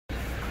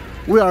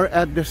We are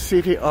at the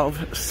city of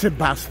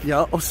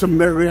Sebastia, or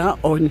Samaria,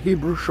 or in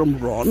Hebrew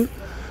Shomron.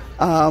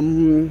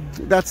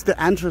 That's the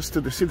entrance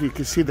to the city. You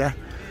can see the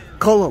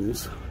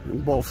columns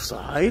on both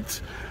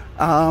sides.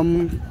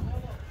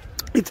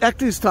 It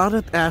actually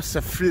started as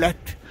a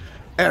flat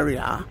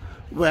area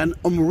when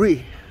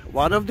Omri,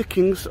 one of the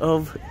kings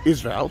of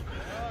Israel,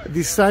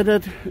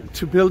 decided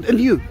to build a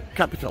new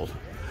capital.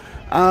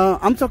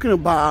 I'm talking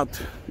about,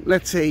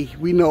 let's say,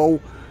 we know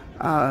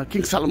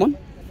King Solomon.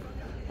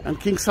 And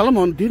King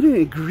Solomon didn't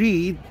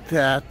agree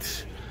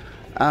that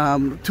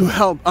to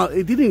help.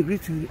 He didn't agree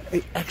to.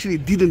 He actually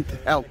didn't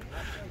help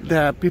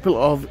the people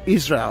of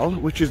Israel,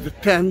 which is the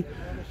 10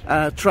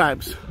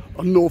 tribes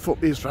north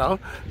of Israel,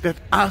 that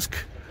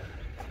asked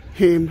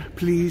him,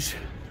 please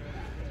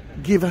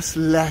give us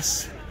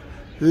less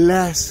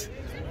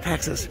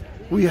taxes.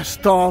 We are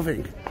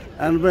starving.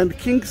 And when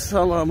King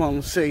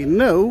Solomon say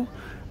no,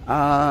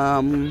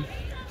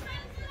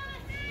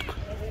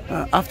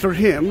 after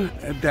him,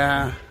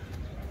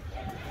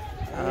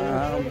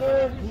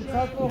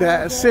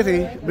 the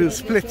city will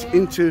split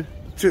into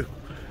two.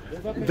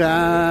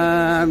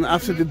 Then,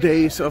 after the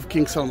days of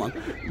King Solomon,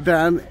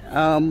 then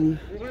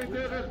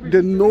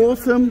the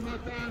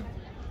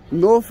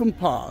northern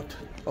part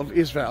of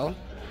Israel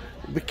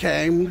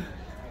became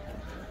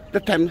the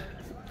 10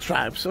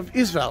 tribes of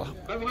Israel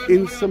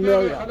in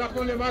Samaria.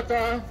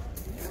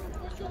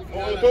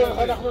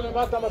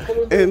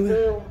 In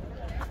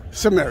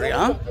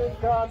Samaria.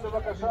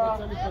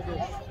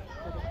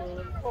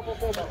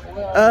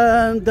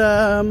 And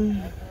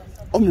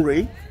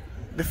Omri,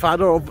 the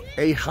father of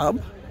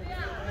Ahab,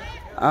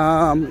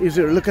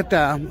 look at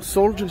the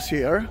soldiers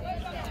here.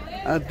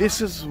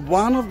 This is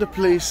one of the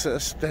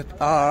places that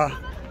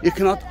you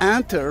cannot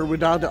enter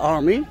without the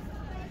army.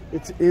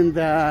 It's in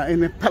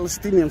a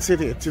Palestinian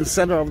city. It's in the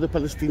center of the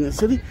Palestinian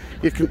city.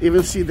 You can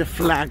even see the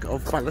flag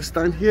of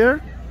Palestine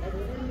here.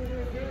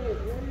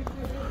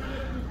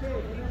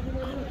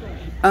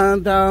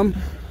 And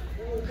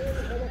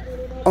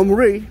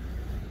Omri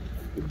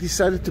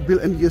decided to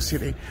build a new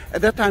city.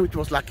 At that time, it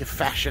was like a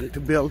fashion to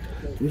build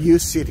new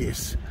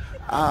cities,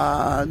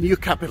 new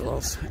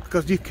capitals,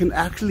 because you can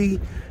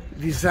actually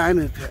design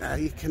it,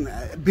 you can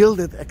build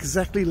it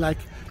exactly like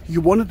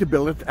you wanted to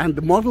build it, and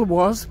the model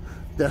was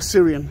the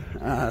Assyrian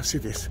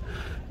cities.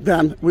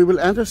 Then we will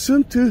enter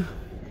soon to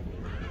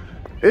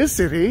a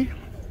city,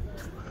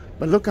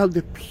 but look at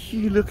the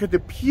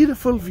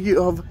beautiful view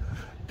of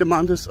the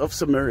mountains of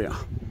Samaria.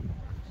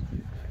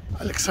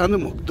 Alexander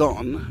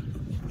Mokdon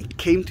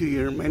came to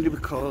here mainly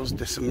because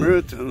the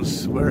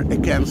Samaritans were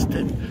against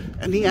it,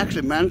 and he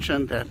actually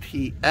mentioned that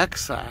he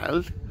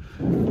exiled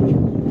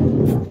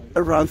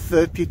around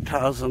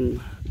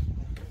 30,000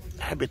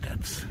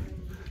 habitats.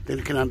 Then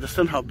you can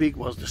understand how big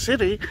was the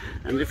city.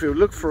 And if you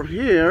look from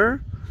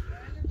here,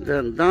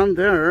 then down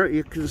there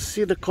you can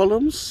see the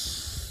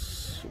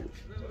columns.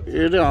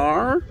 Here they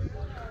are,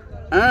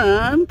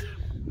 and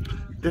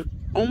the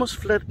almost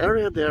flat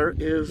area there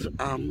is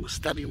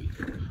stadium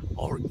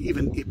or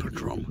even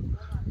hippodrome.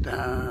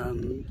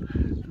 Then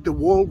the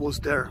wall was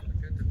there,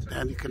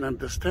 and you can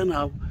understand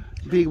how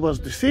big was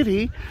the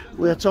city.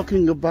 We are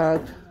talking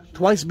about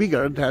twice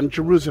bigger than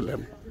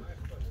Jerusalem.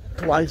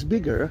 Twice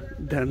bigger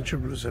than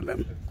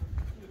Jerusalem.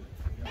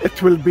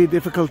 It will be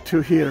difficult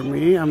to hear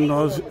me. I'm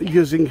not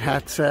using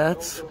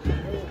headsets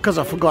because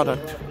I forgot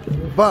it.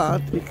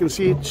 But you can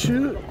see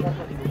two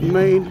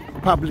main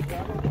public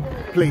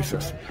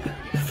places.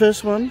 The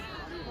first one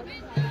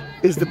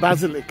is the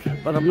basilic,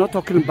 but I'm not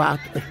talking about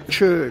a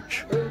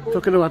church. I'm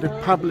talking about a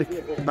public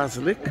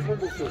basilic.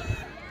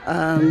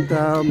 And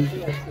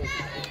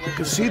you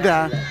can see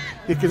that.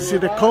 You can see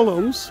the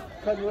columns.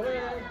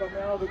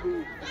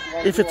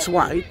 If it's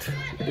white,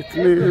 it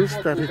means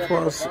that it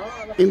was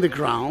in the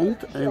ground,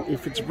 and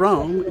if it's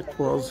brown, it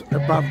was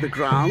above the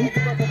ground.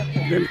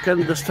 Then you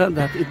can understand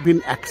that it's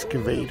been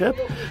excavated,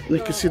 and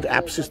you can see the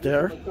apsis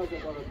there.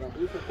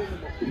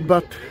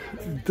 But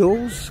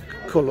those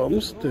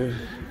columns, the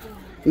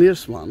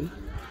nearest one,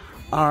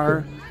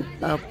 are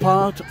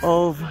part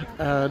of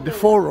the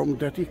forum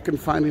that you can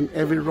find in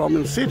every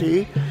Roman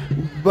city,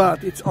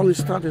 but it's only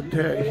started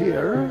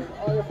here.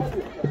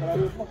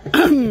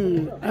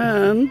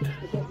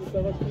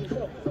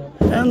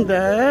 and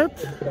that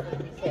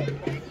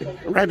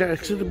right there,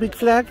 see the big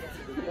flag,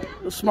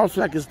 the small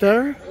flag is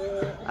there,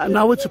 and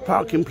now it's a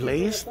parking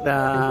place.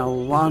 The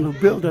one who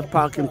built that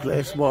parking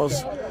place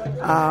was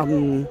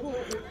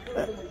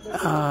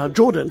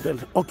Jordan,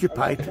 that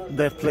occupied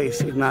that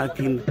place in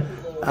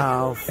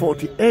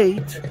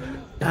 1948.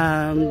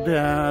 And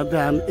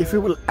then if we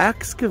will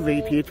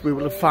excavate it, we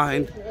will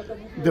find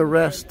the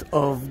rest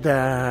of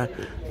the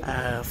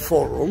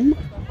forum,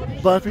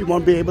 but we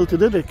won't be able to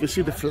do that. You can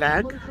see the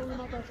flag,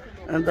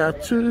 and there are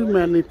too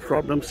many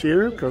problems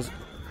here, because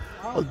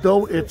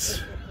although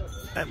it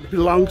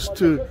belongs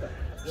to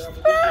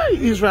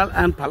Israel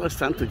and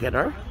Palestine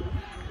together,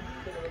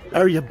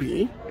 Area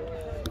B,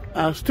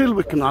 still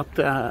we cannot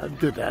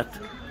do that.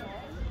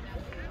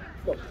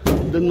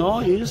 The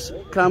noise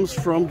comes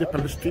from the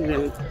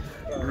Palestinian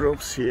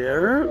groups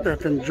here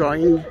that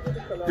enjoying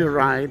the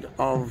ride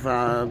of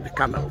the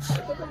camels.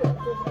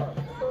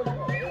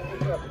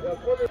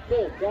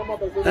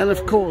 And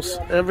of course,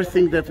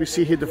 everything that we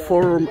see here, the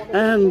forum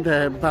and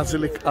the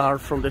basilica, are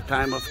from the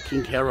time of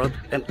King Herod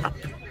and up.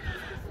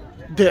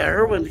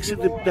 There, when you see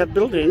that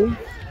building,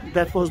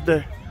 that was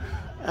the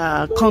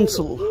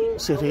consul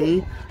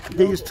city.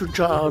 They used to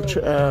charge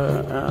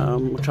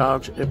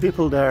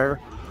people there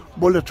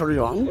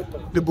boletorion,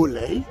 the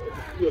bulle,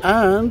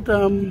 and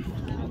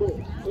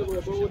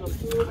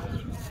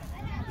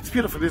it's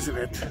beautiful, isn't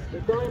it?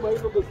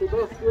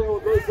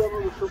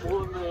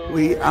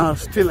 We are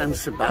still in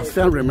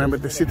Sebastia. Remember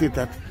the city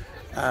that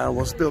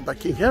was built by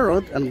King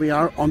Herod, and we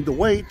are on the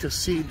way to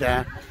see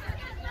the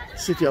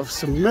city of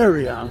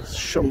Samaria,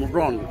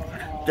 Shomron,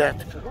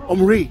 that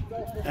Omri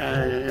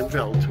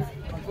built.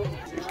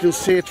 You can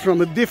see it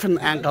from a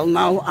different angle.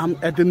 Now I'm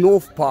at the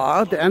north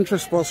part. The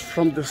entrance was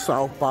from the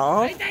south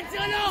part.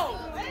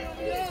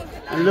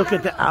 And look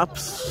at the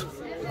Alps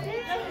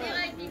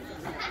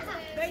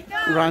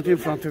right in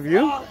front of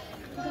you.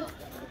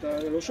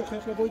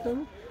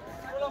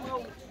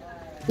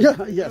 Yeah,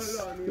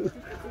 yes.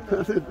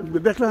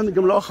 בדרך כלל אני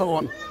גם לא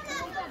אחרון.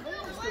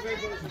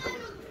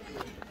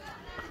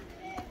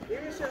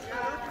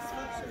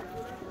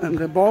 And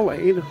the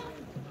ballway, the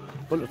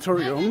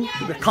auditorium,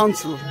 the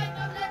council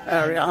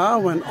area,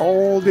 when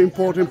all the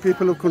important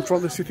people who control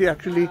the city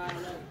actually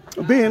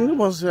been,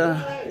 was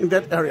in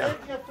that area.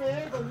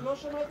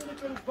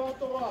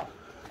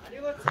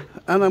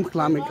 And I'm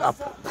climbing up.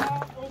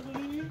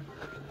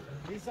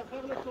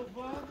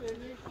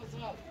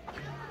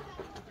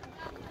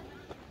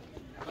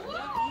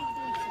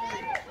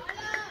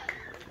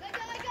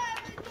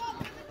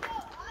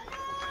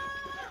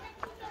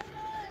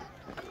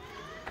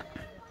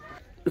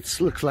 It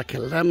looks like a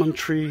lemon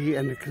tree,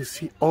 and you can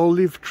see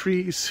olive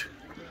trees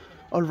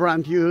all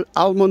around you.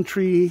 Almond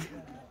tree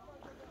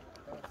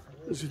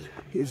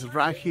is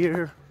right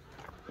here.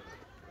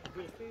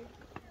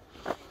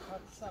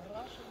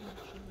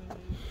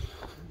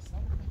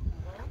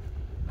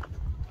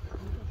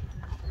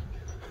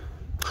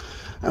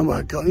 And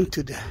we're going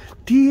to the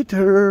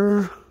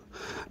theater,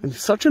 and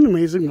it's such an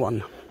amazing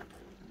one.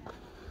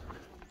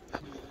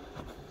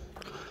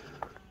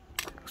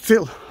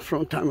 Still from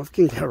the time of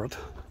King Herod.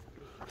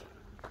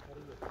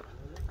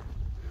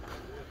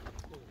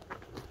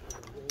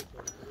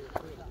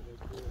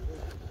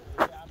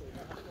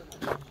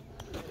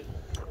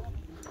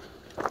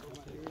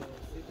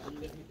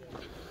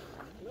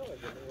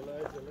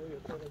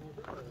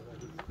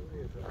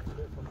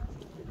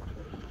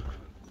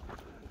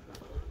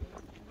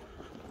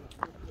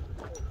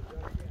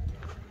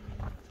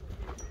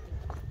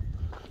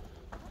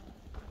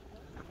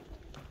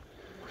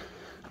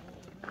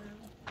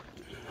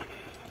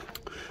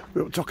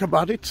 We'll talk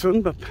about it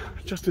soon, but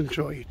just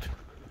enjoy it.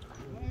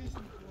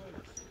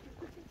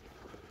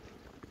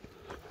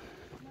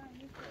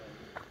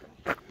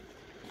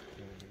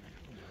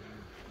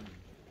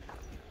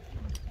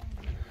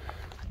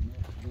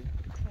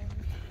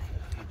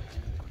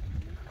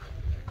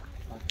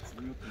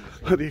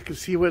 But you can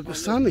see where the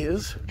sun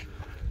is.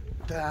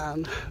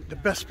 Then the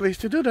best place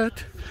to do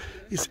that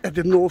is at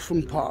the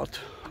northern part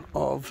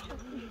of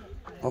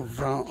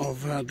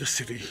the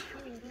city.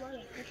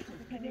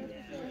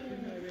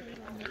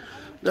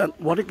 Then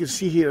what you can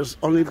see here is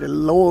only the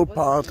lower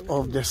part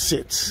of the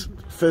seats.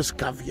 First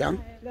caveat,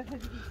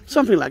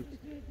 something like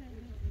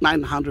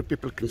 900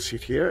 people can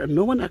sit here, and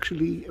no one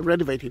actually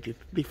renovated it.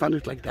 They found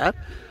it like that.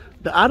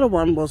 The other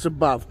one was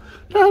above.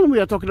 Now we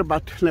are talking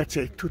about, let's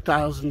say,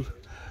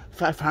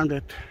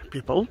 2,500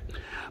 people.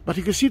 But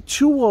you can see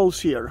two walls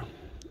here.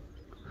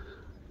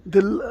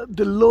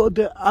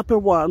 The upper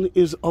one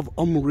is of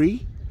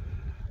Omri,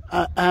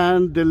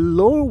 and the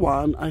lower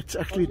one, it's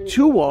actually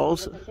two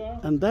walls,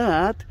 and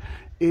that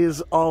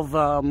is of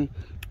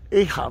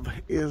Ahab,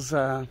 his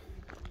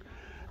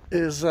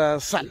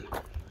son.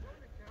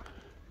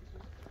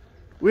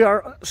 We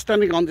are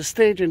standing on the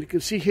stage, and you can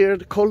see here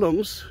the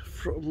columns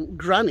from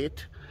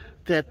granite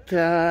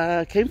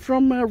that came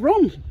from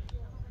Rome.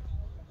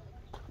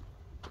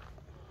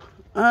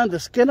 And the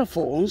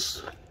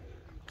scenophores,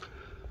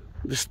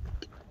 the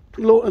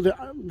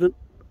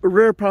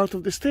rear part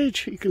of the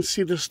stage, you can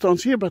see the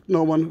stones here, but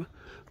no one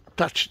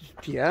touched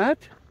it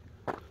yet.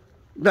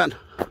 Then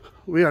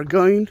we are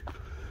going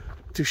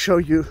to show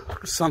you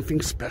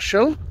something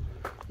special,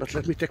 but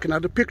let me take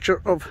another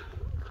picture of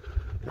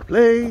the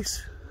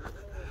place.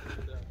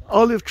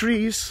 Olive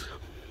trees,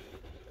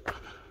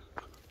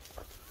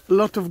 a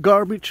lot of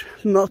garbage,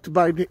 not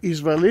by the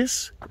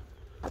Israelis.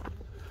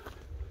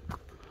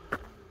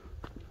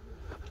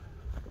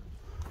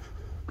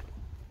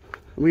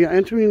 We are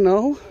entering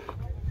now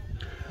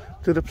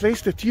to the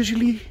place that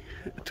usually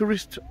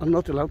tourists are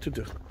not allowed to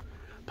do.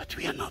 But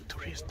we are not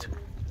tourists.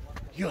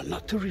 You are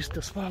not tourists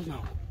as well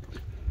now.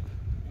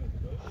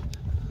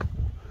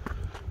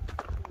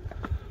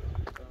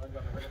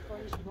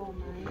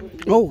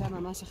 Oh.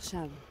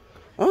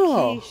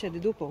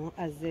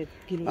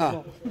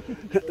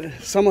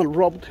 Someone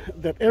robbed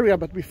that area,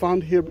 but we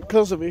found here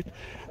because of it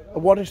a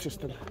water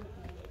system.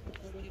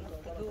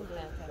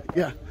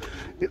 Yeah,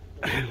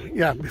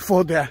 yeah,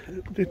 before the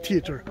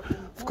theater,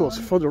 of course,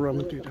 for the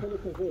Roman theater.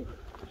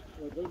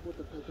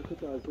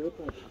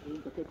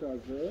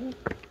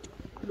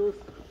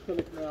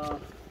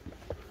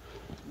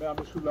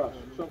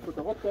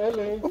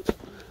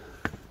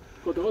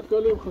 כותרות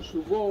כאלה הן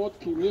חשובות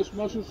כי אם יש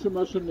משהו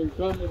שמה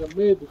שמידע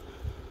מלמד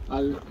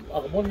על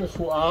ארמון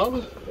מפואר,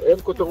 הן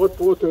כותרות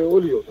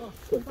פרוטואוליות.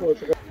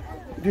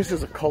 This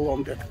is a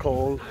column that's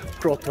called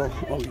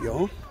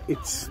proto-olio.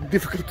 It's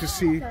difficult to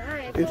see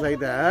it like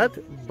that,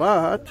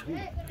 but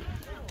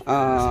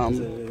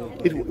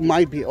it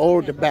might be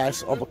or the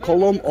base of a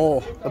column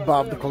or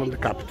above the column, the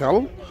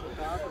capital.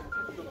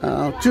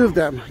 Two of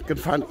them you can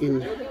find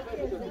in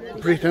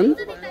Britain,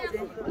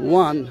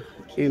 one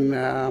in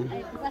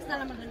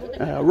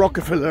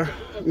Rockefeller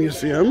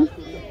Museum,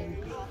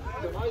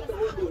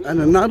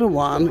 and another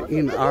one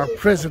in our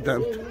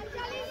president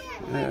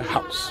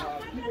house.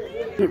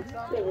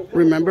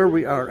 Remember,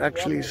 we are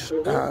actually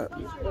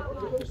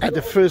at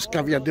the first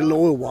caveat, the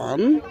lower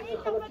one.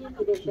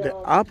 The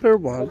upper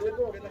one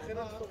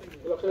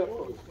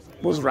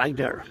was right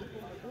there.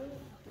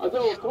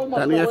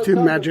 And you have to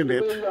imagine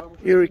it.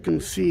 Here you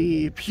can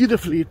see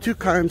beautifully two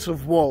kinds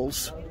of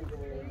walls.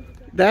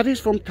 That is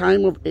from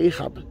time of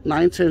Ahab,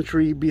 9th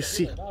century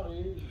BC.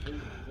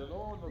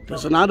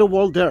 There's another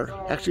wall there,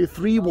 actually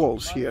three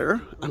walls here,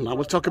 and I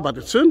will talk about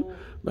it soon.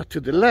 But to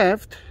the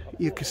left,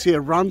 you can see a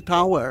round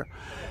tower.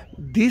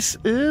 This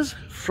is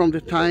from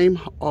the time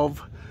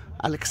of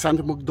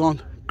Alexander Magdon,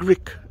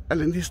 Greek,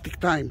 Hellenistic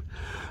time.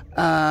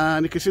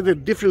 And you can see the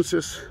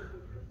differences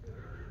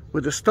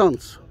with the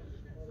stones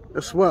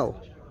as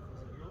well.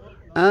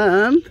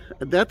 And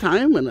at that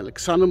time, when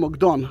Alexander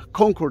Magdon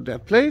conquered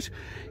that place,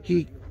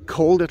 he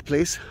called that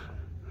place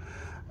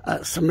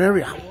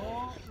Samaria.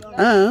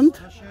 And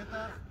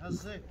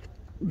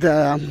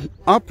the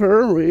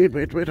upper, wait,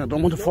 I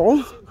don't want to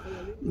fall.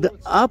 The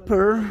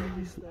upper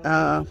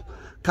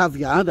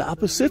caveat, the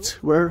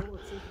opposites, were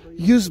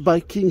used by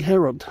King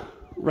Herod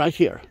right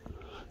here.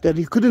 That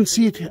you couldn't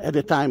see it at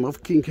the time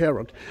of King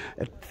Herod.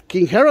 At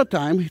King Herod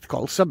time, it's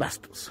called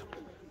Sebastia.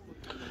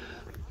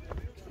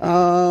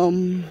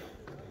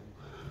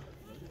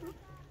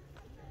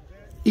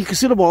 You can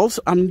see the walls.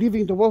 I'm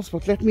leaving the walls,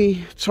 but let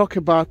me talk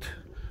about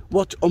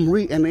what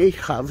Omri and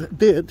Ahab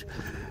did.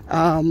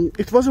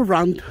 It was a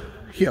round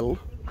hill,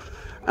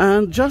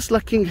 and just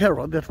like King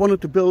Herod that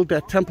wanted to build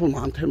that Temple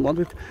Mount and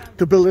wanted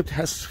to build it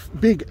as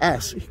big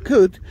as he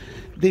could,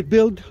 they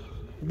built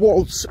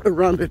walls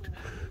around it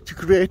to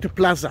create a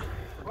plaza.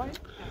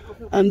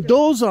 And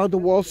those are the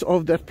walls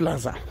of that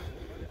plaza.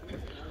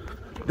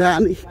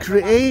 Then he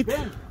create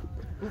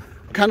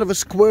kind of a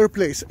square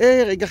place.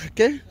 Hey,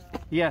 okay?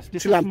 Yes,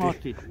 this is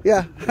Moti.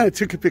 Yeah, I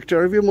took a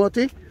picture of you,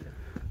 Moti.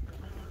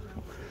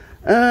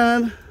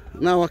 And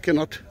now I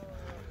cannot.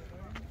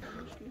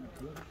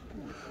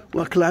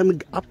 We're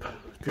climbing up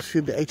to see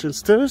the ancient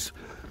stairs.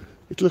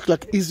 It looked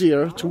like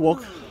easier to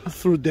walk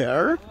through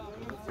there.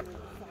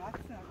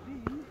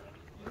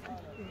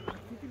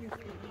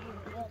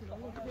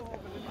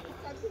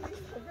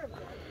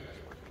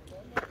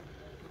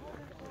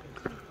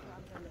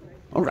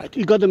 All right,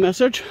 you got the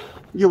message.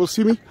 You will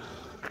see me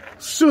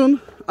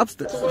soon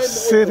upstairs. The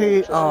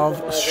city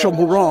of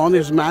Shomron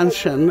is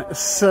mentioned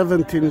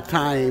 17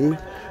 times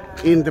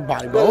in the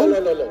Bible.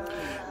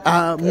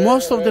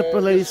 Most of the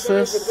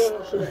places,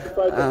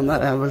 and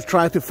I will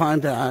try to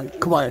find a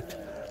quiet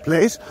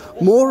place,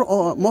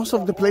 most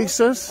of the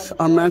places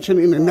are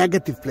mentioned in a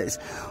negative place,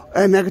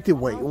 a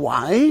negative way.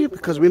 Why?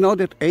 Because we know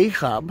that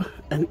Ahab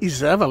and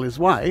Jezebel, his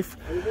wife,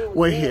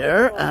 were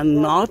here,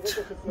 and not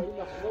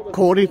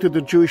according to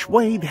the Jewish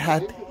way. They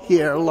had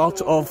here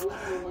lots of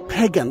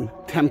pagan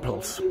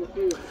temples.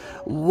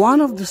 One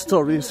of the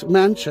stories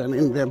mentioned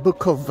in the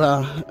book of,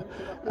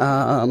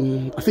 I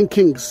think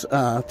Kings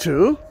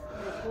 2,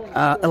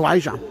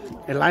 Elijah.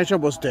 Elijah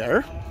was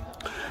there,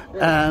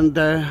 and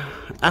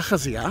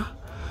Ahaziah,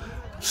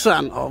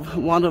 son of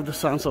one of the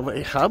sons of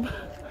Ahab,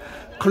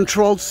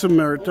 controlled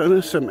Samaria,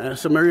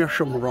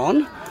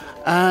 Shomron,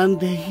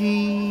 and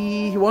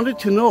he wanted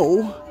to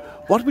know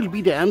what will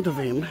be the end of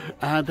him.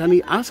 And then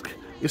he asked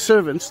his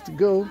servants to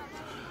go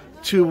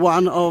to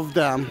one of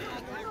the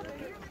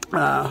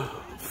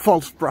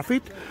false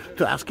prophet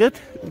to ask it.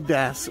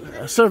 The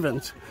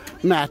servants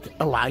met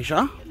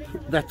Elijah,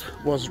 that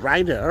was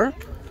right there.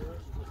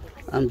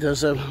 And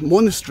there's a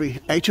monastery,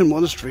 ancient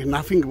monastery.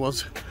 Nothing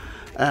was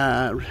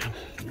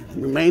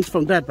remains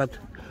from that, but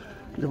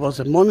there was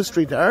a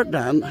monastery there.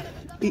 Then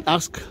he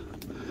asked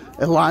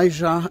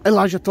Elijah.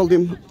 Elijah told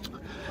him,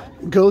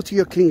 "Go to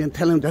your king and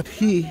tell him that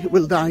he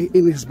will die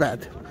in his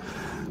bed."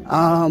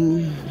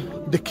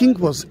 The king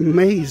was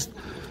amazed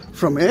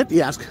from it.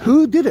 He asked,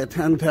 "Who did it?"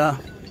 And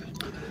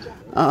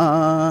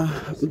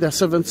the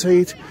servant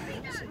said,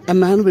 "A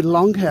man with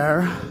long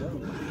hair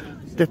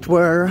that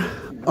were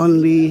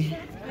only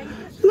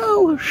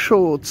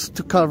shorts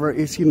to cover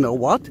his, you know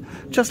what,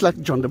 just like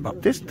John the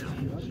Baptist."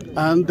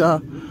 And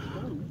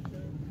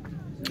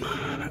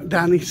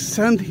then he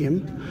sent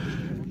him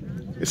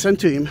he sent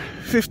to him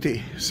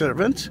 50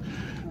 servants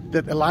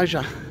that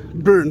Elijah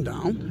burned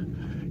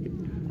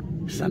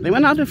down. He sent him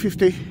another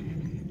 50.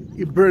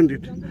 He burned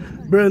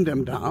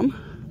them down.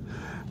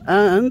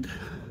 And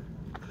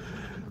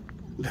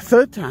the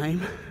third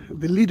time,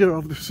 the leader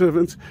of the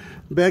servants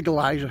begged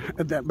Elijah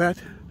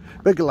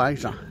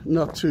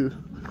not to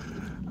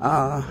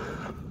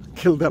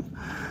kill them.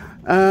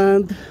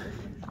 And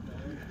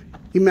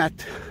he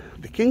met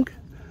the king.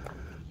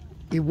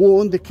 He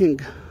warned the king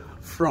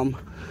from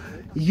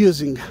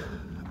using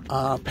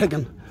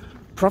pagan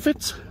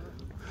prophets.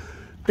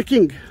 The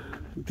king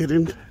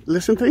didn't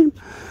listen to him,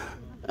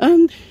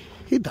 and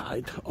he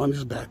died on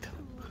his bed.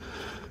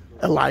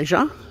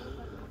 Elijah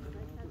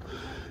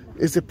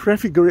is a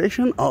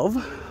prefiguration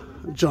of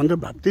John the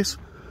Baptist,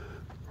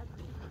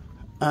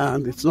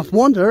 and it's not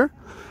wonder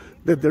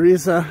that there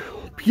is a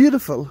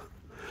beautiful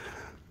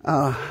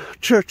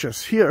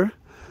churches here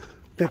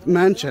that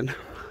mention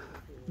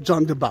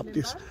John the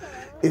Baptist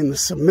in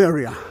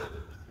Samaria.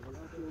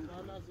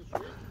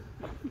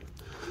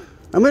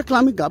 And we're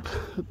climbing up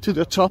to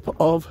the top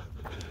of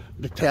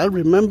the tail.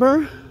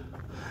 Remember,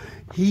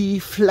 he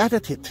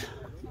flattened it.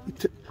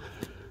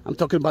 I'm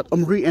talking about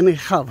Omri and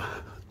Ahab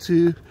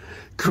to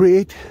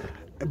create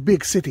a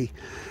big city,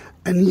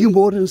 a new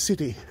modern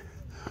city,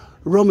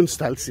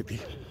 Roman-style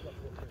city.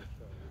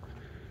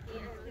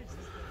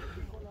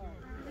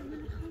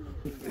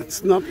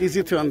 It's not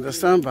easy to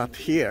understand, but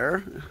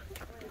here,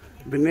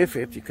 beneath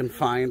it, you can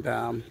find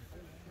a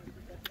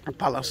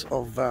palace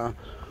of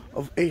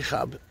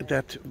Ahab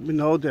that we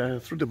know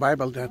through the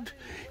Bible that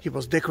he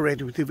was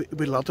decorated with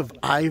a lot of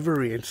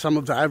ivory, and some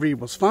of the ivory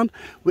was found.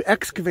 We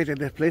excavated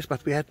that place,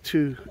 but we had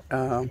to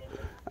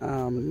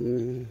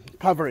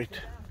cover it.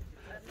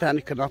 Then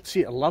you cannot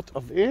see a lot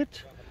of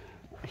it.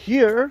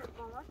 Here,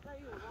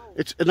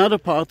 it's another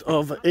part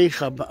of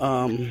Ahab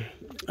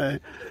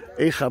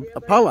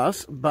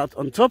palace, but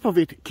on top of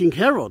it, King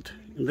Herod,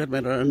 in that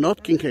matter,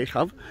 not King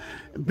Ahab,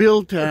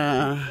 built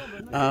the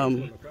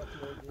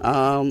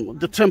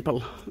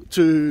temple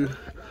to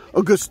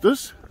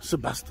Augustus,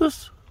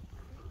 Sebastiya.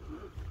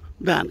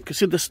 Then you can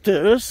see the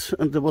stairs,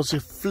 and there was a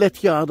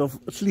flat yard of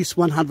at least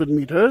 100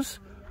 meters.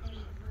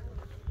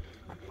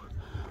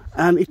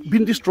 And it's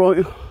been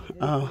destroyed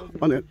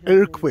on an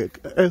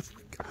earthquake.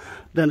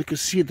 Then you can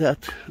see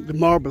that the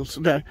marbles,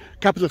 the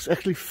capitals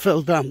actually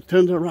fell down,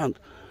 turned around.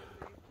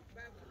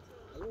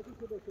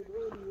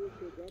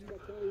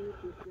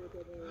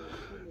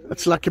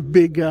 It's like a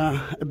big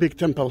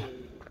temple,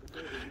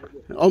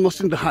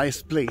 almost in the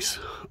highest place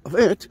of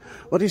it.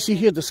 What you see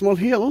here, the small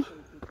hill,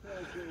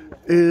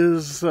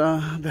 is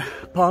the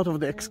part of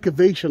the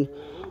excavation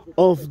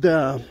of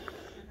the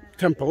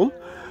temple.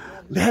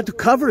 They had to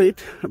cover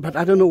it, but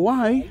I don't know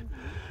why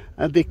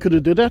they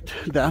couldn't do that.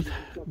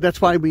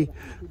 That's why we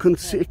can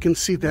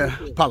see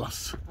the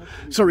palace.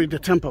 Sorry, the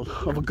temple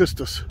of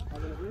Augustus,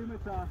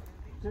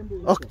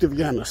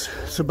 Octavianus,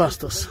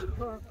 Sebastius.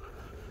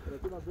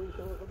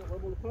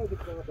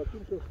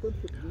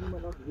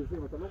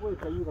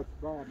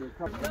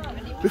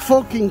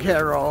 Before King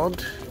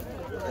Herod,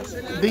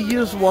 they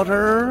used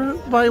water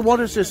by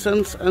water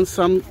systems and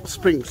some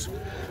springs.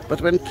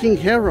 But when King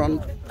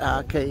Herod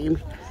came,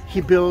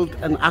 he built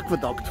an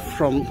aqueduct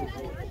from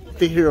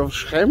the here of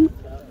Shechem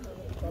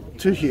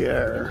to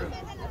here.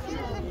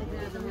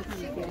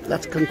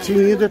 Let's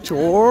continue the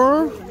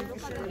tour.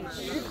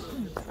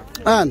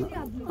 And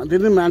I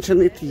didn't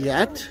mention it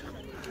yet.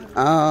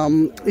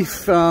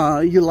 If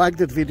you like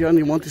that video and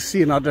you want to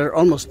see another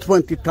almost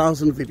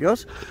 20,000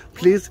 videos,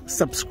 please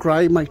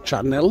subscribe my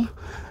channel.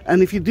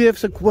 And if you do have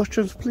some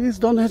questions, please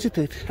don't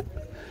hesitate.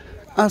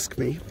 Ask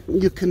me.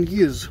 You can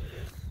use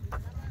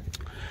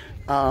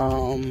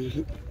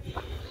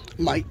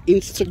my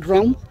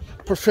Instagram,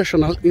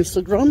 professional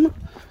Instagram,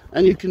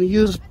 and you can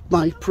use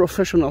my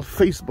professional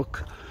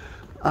Facebook.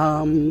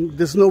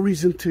 There's no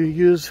reason to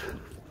use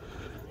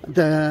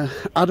the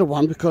other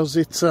one because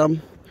it's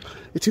in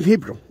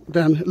Hebrew.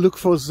 Then look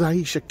for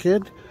Zahi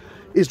Shaked,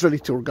 Israeli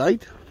tour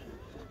guide,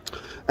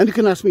 and you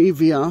can ask me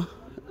via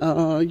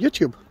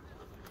YouTube.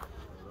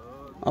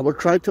 I will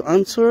try to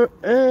answer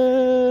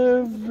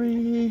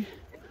every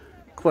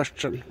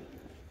question.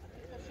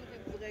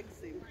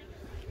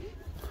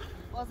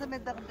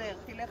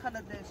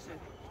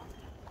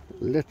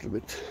 Little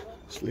bit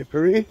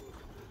slippery.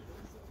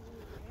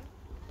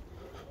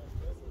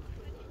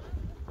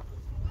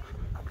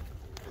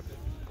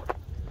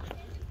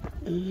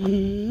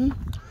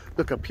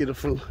 Look how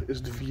beautiful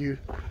is the view.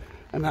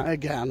 And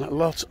again,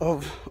 lots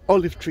of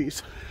olive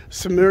trees.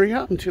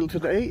 Samaria until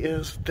today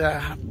is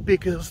the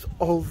biggest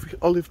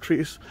olive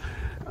trees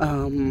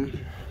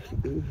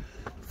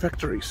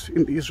factories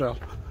in Israel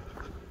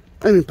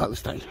and in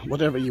Palestine,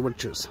 whatever you would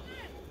choose.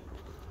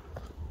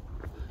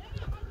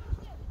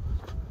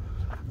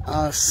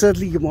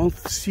 Sadly, you won't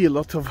see a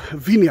lot of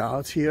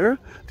vineyards here.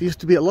 There used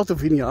to be a lot of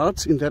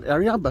vineyards in that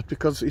area, but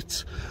because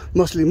it's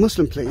mostly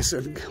Muslim place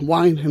and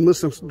wine and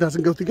Muslims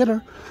doesn't go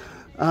together,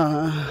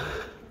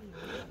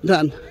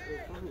 then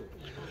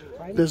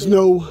there's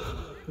no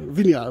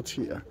vineyards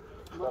here.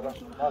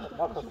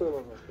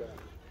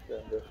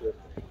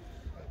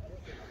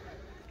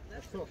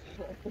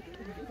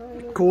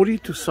 According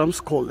to some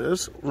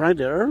scholars, right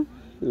there,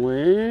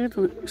 wait,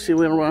 see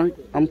where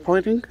I'm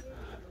pointing?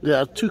 There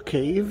are two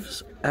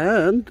caves,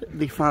 and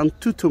they found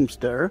two tombs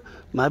there.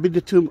 Maybe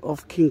the tomb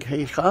of King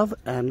Ahab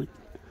and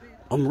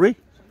Omri,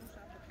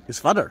 his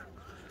father,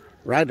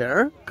 right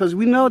there. Because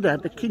we know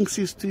that the kings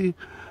used to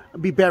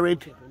be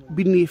buried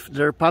beneath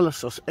their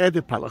palaces, at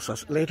the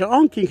palaces. Later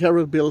on, King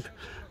Herod built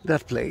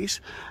that place.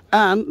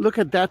 And look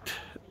at that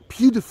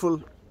beautiful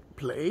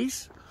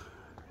place.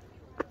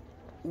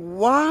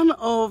 One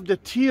of the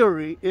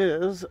theory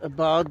is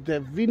about the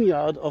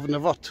vineyard of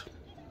Navot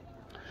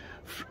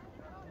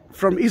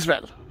from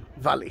Israel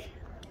Valley.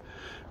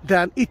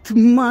 That it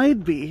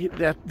might be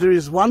that there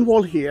is one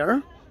wall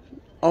here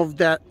of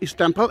his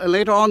temple, and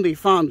later on they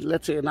found,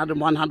 let's say, another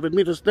 100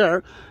 meters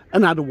there,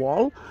 another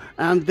wall,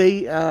 and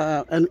they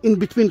and in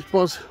between it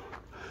was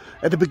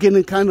at the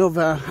beginning kind of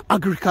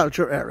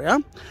agriculture area.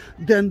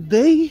 Then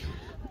they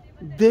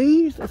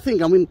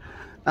think, I mean,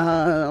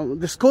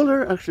 the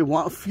scholar, actually,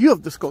 a few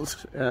of the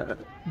scholars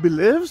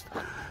believes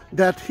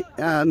that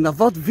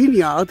Navot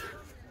vineyard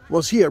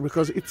was here,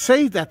 because it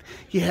says that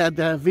he had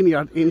a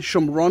vineyard in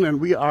Shomron, and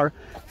we are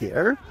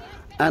here.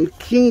 And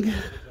King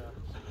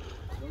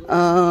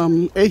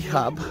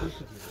Ahab,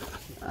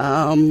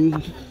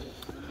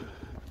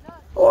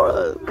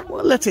 or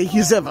well, let's say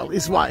Jezebel,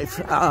 his wife,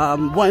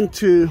 went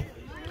to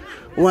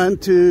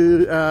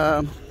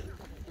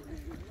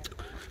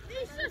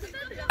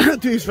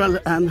to Israel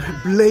and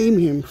blame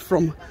him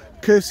from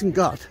cursing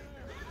God,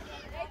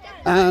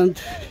 and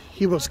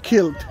he was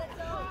killed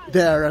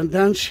there. And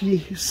then she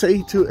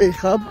say to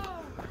Ahab,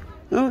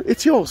 "No,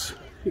 it's yours.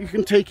 You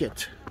can take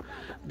it."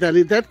 Then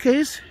in that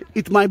case,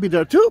 it might be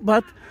there too,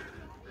 but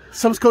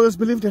some scholars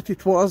believe that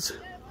it was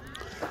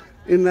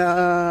in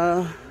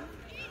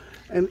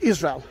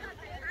Israel.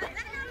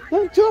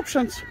 Well, two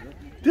options.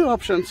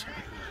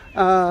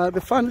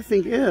 The funny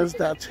thing is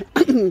that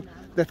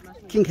that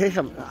King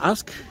Ahab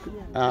asked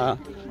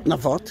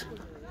Navot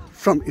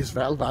from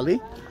Israel Valley,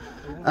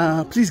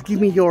 please give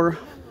me your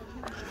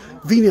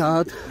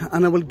vineyard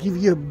and I will give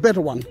you a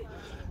better one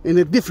in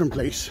a different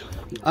place.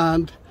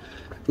 And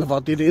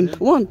Navot didn't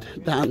want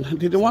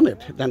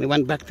it. Then he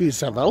went back to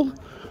Jezebel,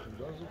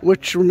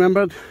 which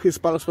remembered his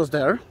palace was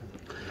there,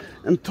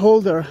 and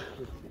told her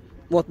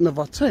what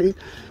Navot said.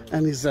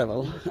 And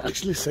Jezebel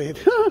actually said,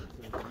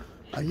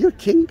 are you a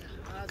king?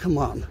 Come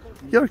on,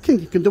 you're a king,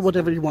 you can do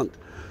whatever you want.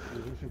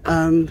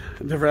 And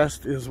the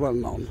rest is well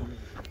known.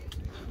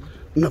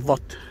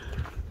 Navot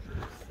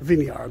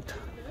vineyard.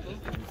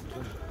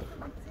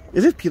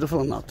 Is it beautiful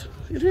or not?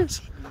 It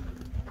is.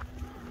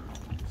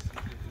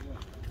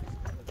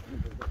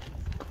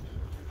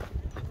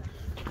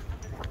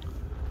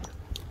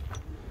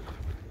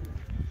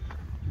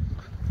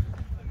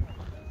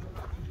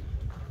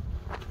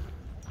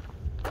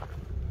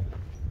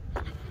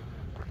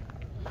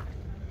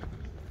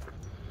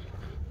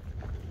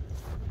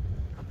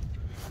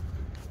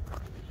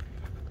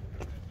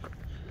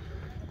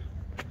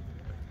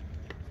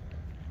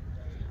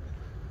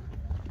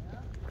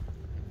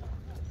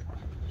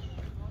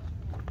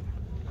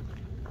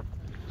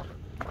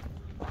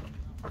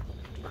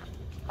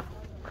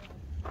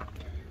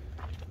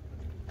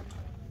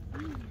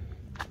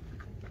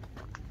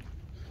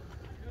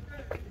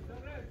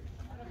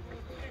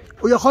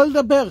 הוא יכול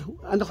לדבר,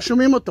 אנחנו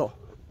שומעים אותו.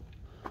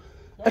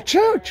 A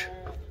church.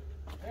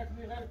 איך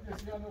נראית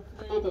כנסייה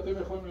נוצרית?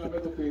 אתם יכולים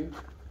ללמד אותי.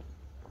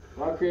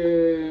 רק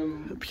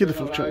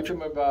Beautiful church.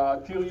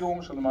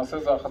 בטיריום, שלמעשה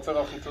זה החצר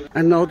החיצונית.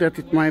 I know that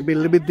it might be a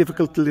little bit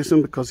difficult to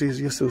listen because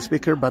he's used to the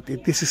speaker, but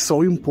this is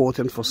so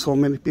important for so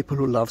many people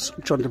who love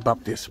John the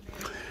Baptist.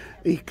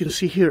 You can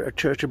see here a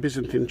church, a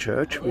Byzantine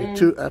church, with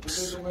two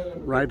apses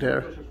right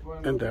there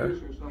and there.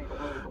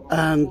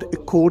 And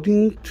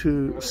according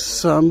to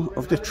some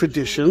of the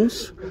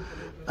traditions,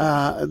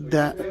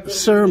 the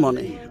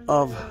ceremony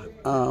of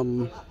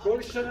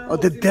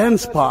the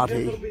dance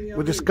party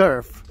with this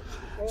girl,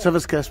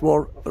 Sebastiya,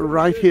 were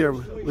right here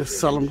with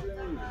Solomon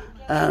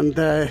and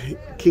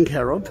King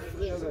Herod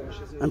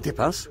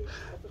Antipas,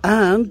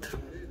 and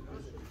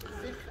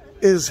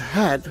his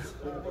head,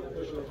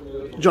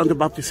 John the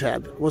Baptist's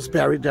head, was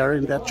buried there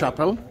in that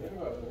chapel.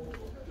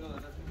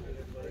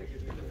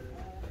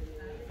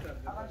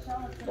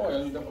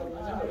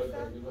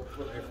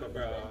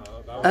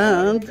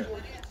 And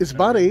his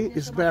body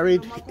is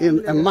buried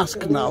in a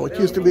mosque now. It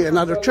used to be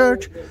another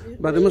church,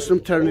 but the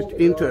Muslims turned it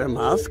into a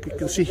mosque. You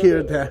can see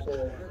here the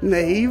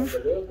nave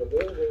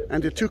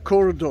and the two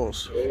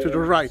corridors to the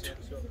right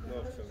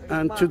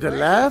and to the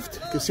left.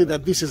 You can see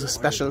that this is a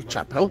special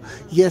chapel.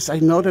 Yes, I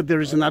know that there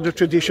is another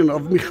tradition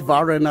of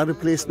Michvara, another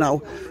place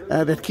now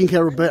that King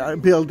Herod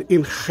built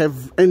in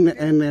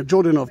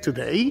Jordan of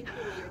today.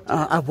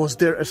 I was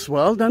there as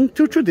well. Then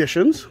two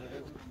traditions.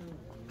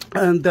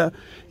 And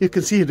you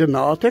can see the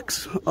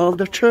narthex of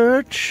the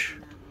church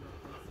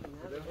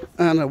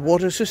and a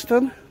water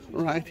system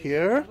right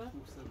here.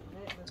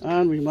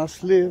 And we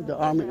must leave. The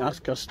army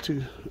asked us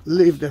to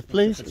leave that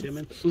place.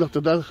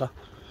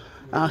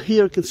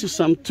 Here you can see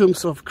some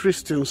tombs of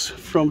Christians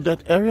from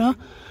that area.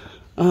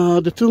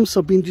 The tombs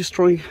have been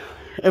destroyed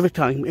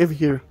every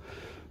year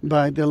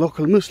by the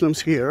local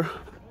Muslims here,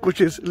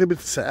 which is a little bit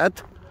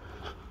sad,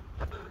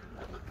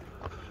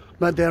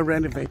 but they're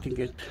renovating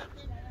it.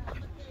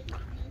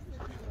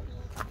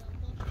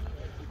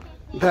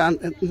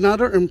 Then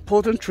another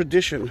important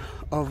tradition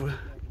of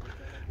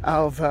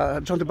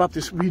John the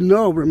Baptist, we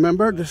know,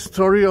 remember the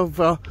story of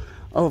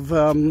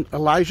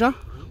Elijah,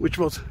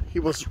 he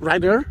was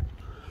right there.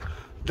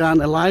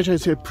 Then Elijah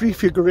is a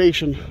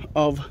prefiguration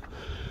of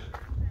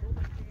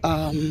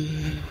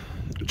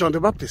John the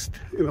Baptist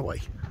in a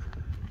way.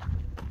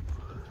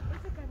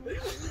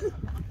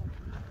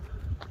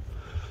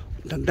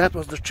 Then that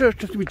was the church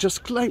that we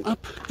just climbed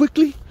up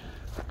quickly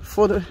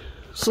before the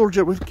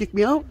soldier will kick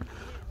me out.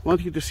 I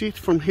want you to see it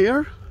from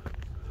here.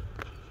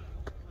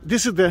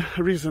 This is the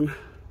reason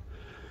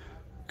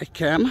I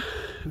came,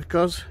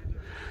 because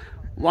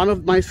one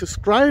of my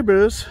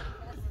subscribers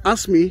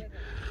asked me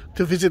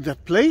to visit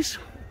that place.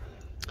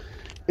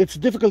 It's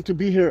difficult to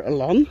be here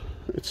alone.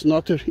 It's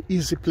not an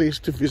easy place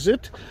to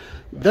visit.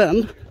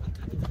 Then,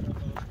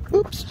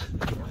 oops,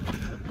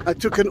 I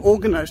took an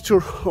organized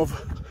tour of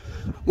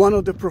one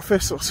of the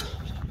professors.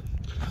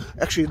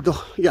 Actually,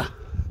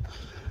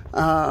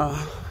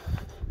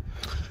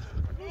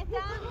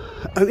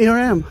 and here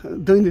I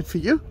am doing it for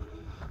you.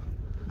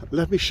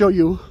 Let me show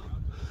you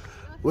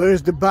where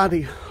is the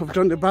body of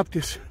John the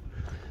Baptist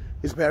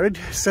is buried.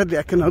 Sadly,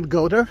 I cannot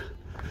go there.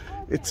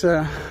 It's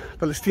a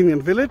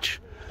Palestinian village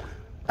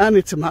and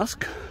it's a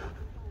mosque.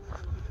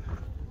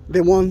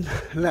 They won't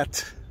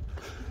let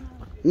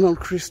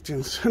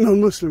non-Christians,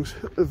 non-Muslims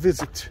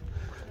visit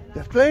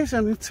that place,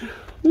 and it's,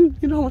 you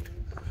know what,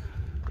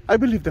 I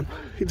believe them,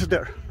 it's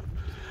there.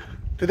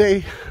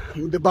 Today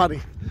the body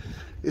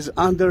is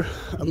under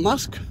a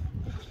mosque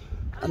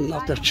and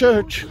not a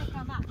church.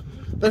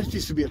 That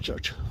used to be a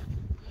church.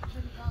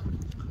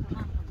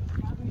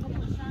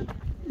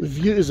 The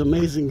view is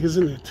amazing,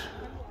 isn't it?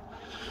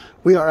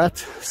 We are at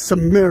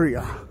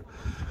Samaria,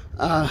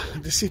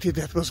 the city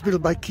that was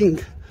built by King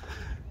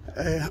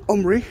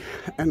Omri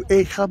and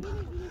Ahab,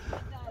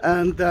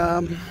 and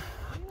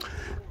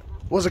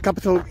was a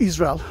capital of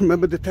Israel.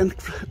 Remember the 10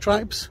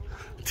 tribes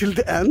till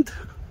the end,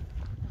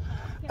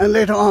 and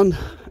later on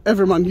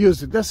everyone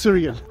used it. The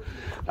Syrian,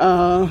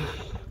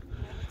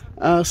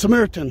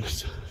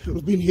 Samaritans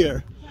who've been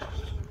here,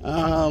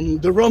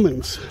 the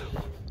Romans,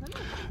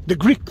 the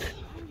Greek.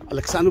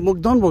 Alexander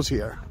Magdon was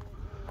here.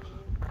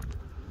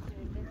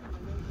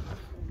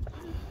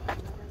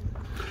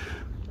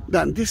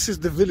 Then this is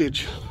the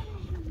village,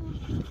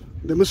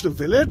 the Muslim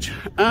village,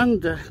 and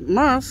the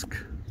mosque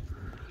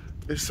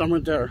is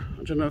somewhere there.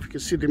 I don't know if you can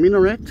see the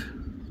minaret.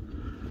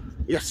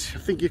 Yes, I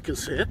think you can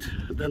see it.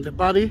 Then the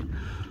body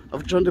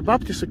of John the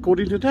Baptist,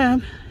 according to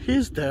them,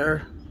 he's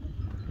there.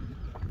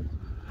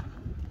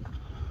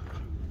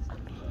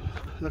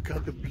 Look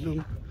at the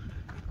bloom,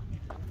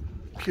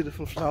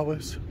 beautiful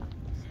flowers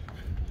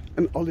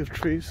and olive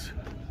trees.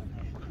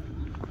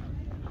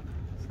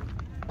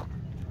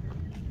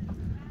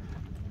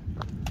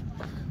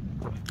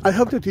 I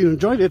hope that you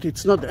enjoyed it.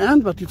 It's not the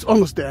end, but it's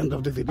almost the end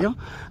of the video.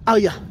 Oh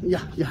yeah,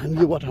 I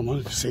knew what I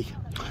wanted to say.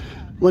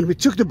 When we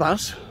took the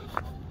bus,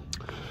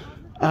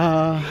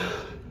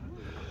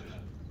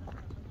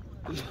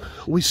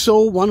 we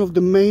saw one of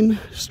the main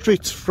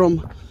streets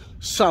from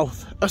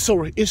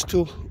east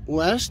to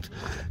west.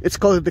 It's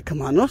called the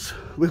Kamanos,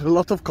 with a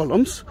lot of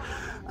columns,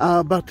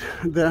 but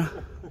the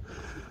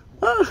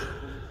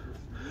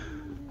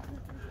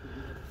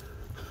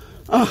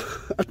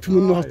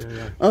התמונות,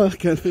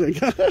 כן,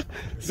 רגע,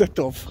 זה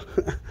טוב.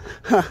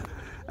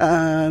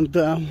 And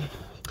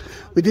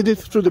we did it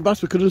through the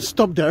bus. We couldn't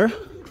stop there.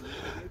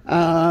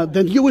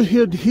 Then you will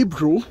hear the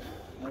Hebrew.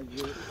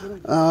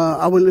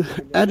 I will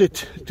add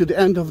it to the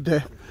end of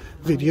the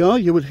video.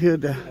 You will hear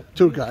the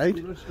tour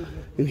guide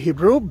in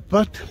Hebrew,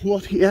 but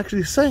what he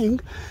actually is saying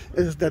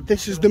is that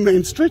this is the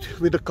main street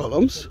with the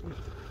columns,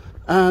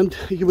 and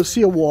you will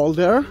see a wall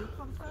there.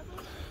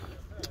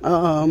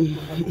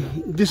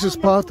 This is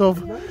part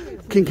of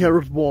King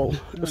Herod's wall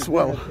as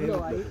well.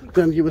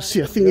 Then you will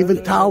see, I think,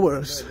 even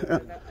towers.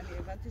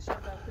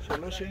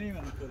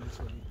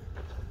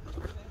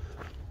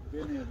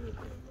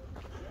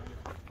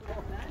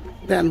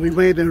 Then we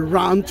made a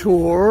round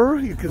tour.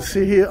 You can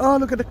see here, oh,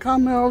 look at the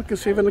camel. You can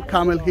see even a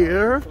camel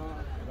here.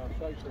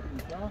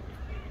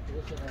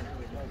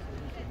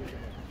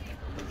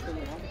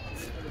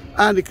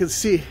 And you can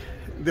see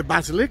the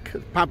basilic,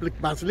 public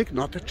basilic,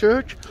 not a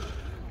church,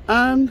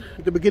 and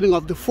the beginning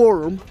of the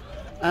forum.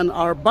 And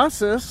our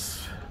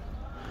buses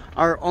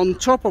are on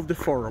top of the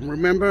forum.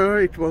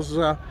 Remember, it was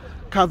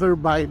covered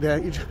by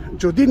the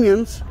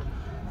Jordanians,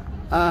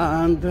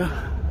 and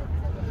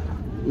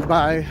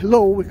by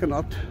law we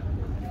cannot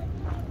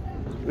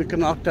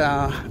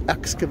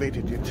excavate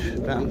it.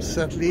 Then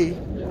sadly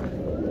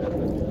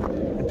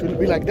it will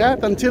be like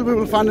that until we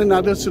will find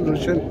another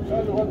solution.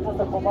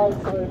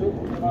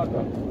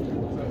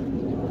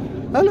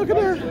 Oh, look at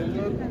that.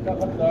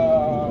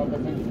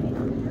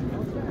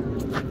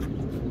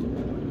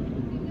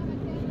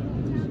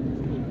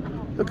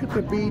 Look at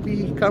the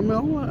baby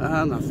camel.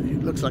 Nothing.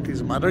 It looks like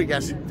his mother.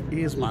 Yes, it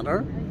is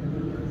mother.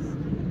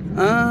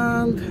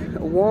 And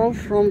a wall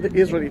from the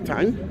Israeli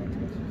time.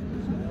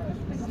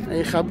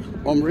 Ahab,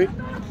 Omri.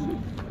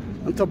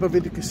 On top of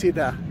it, you can see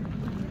the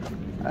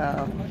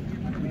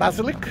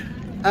basilic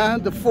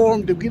and the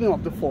form, the beginning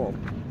of the form.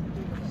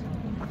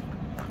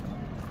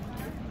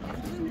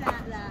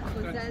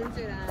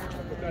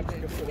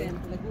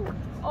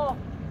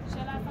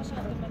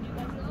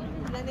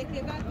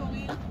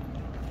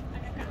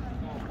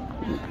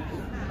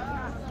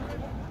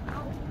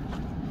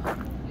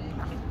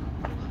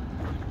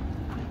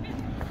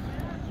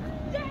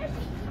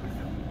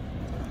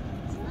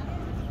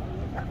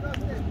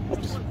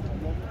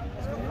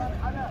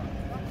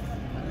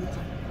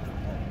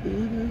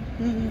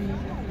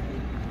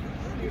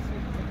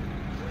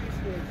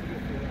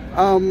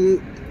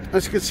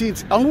 As you can see,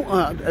 it's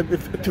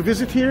to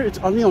visit here. It's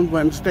only on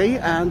Wednesday,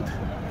 and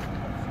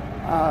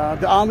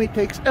the army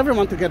takes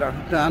everyone together.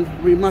 Then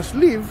we must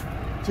live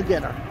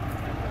together.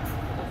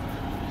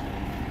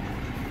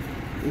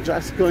 I'm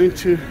just going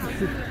to.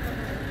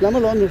 למה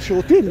לא ענו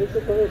שירותים?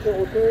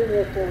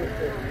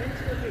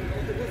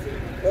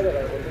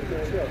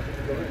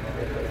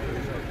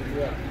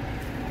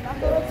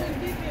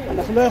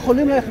 אנחנו לא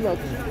יכולים לחנות.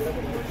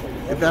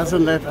 It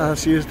doesn't let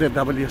us use the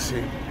WC.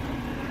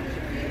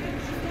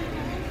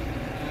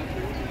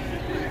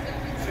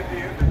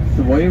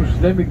 אתם רואים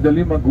שני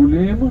מגדלים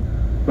עגולים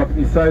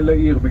בכניסה אל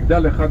העיר,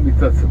 מגדל אחד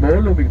מצד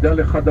שמאל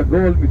ומגדל אחד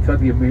עגול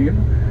מצד ימין.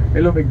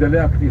 אלו מגדלי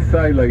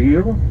הכניסה אל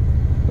העיר,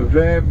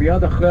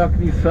 ומיד אחרי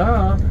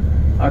הכניסה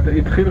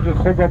התחיל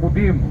רחוב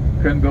עמודים,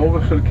 כן,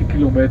 באורך של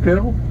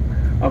כקילומטר.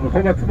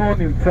 הרחוב עצמו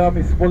נמצא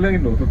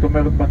משמאלנו, זאת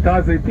אומרת מטע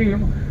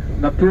הזיתים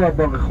נטוע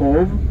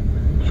ברחוב.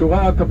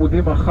 שורת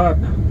עמודים אחת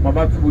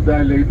ממש צמודה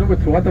אלינו,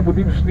 וצורת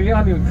עמודים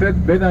שנייה נמצאת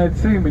בין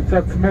העצים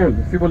מצד שמאל.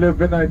 שימו לב,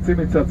 בין העצים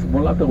מצד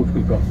שמאל, אל תרוץ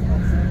כל כך.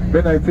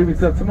 בין העצים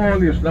מצד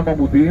שמאל ישנם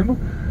עמודים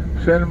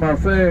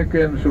שלמעשה,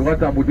 כן,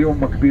 שורת העמודים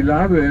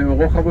מקבילה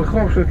ברוחב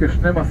רחוב של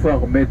כ-12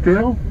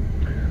 מטר,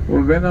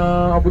 ובין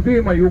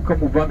העמודים היו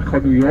כמובן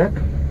חנויות,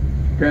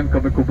 כן,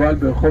 כמקובל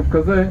ברחוב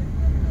כזה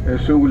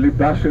שהוא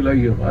ליבה של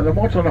העיר.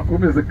 למרות שאנחנו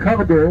קוראים לזה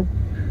קרדו,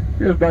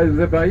 יש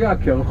בזה בעיה,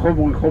 כי הרחוב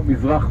הוא רחוב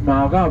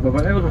מזרח-מערב,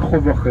 אבל אין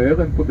רחוב אחר,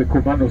 אין פה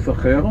דקומנוס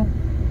אחר,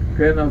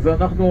 כן, אז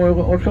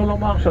אנחנו, אפשר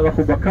לומר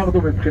שאנחנו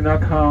בקרדו מבחינת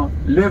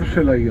הלב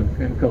של העיר,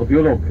 כן,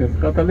 קרדיולוג, כן,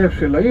 מבחינת הלב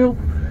של העיר,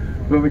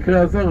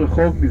 ובמקרה הזה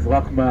רחוב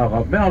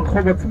מזרח-מערב.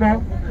 מהרחוב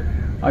עצמו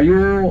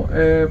היו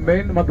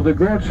מעין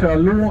מדרגות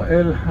שעלו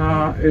אל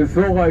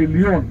האזור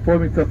העליון. פה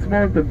מצד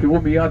שמאל אתם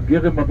תראו מיד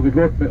גרם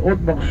מדרגות מאוד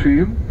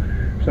מרשים,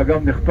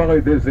 שאגב נחפר על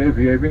ידי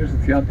זאבי יבין,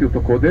 שציינתי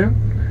אותו קודם.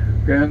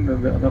 כן,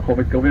 אנחנו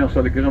מתקרבים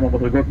עכשיו לגרם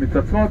המדרגות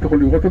מצד שמאל, אתם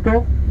יכולים לראות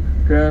אותו.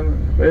 כן,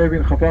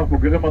 אבין חפר פה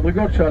גרם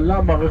מדרגות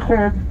שעלה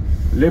מהרחוב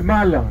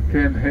למעלה,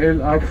 כן,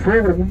 אל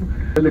הפורום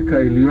חלק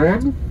העליון.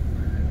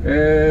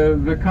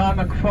 וכאן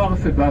הכפר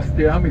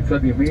סבסטיה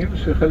מצד ימין,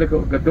 שחלק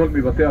גדול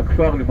מבתי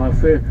הכפר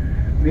למעשה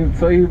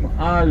נמצאים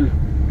על,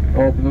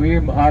 או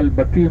בנויים על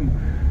בתים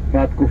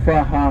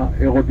מהתקופה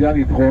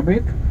ההרודיאנית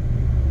דרומית.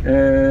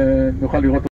 נוכל לראות